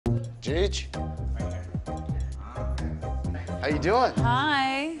Gigi. How you doing?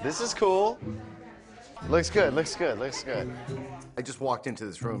 Hi. This is cool. Looks good, looks good, looks good. I just walked into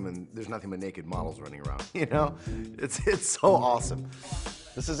this room and there's nothing but naked models running around, you know? It's so awesome.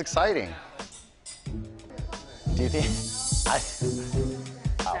 This is exciting. Do you think?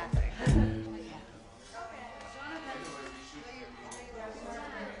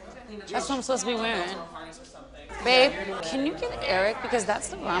 That's what I'm supposed to be wearing. Babe, can you get Eric? Because that's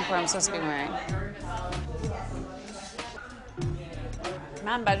the romper I'm supposed to be wearing.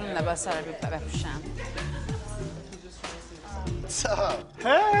 من بدون لباس سر بپوشم. What's up?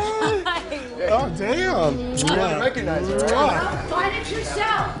 Hey! Oh, damn. I didn't recognize her, right? Find it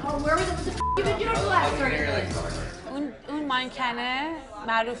yourself. Or where was it? What the f you been doing for the last 30 minutes? اون مانکنه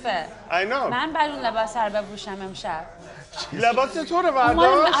معروفه. I know. من بدون لباس سر بپوشم امشب. لباس تو رو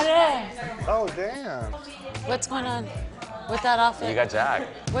برداشت؟ آره. Oh, damn. What's going on with that outfit? You got Jack.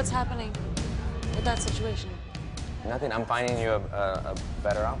 What's happening with that situation? Nothing. I'm finding you a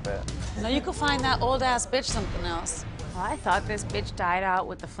better outfit. No, you could find that old-ass bitch something else. Well, I thought this bitch died out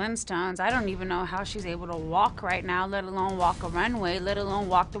with the Flintstones. I don't even know how she's able to walk right now, let alone walk a runway, let alone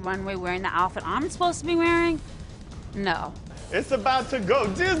walk the runway wearing the outfit I'm supposed to be wearing. No. It's about to go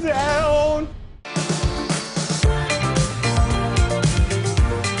down.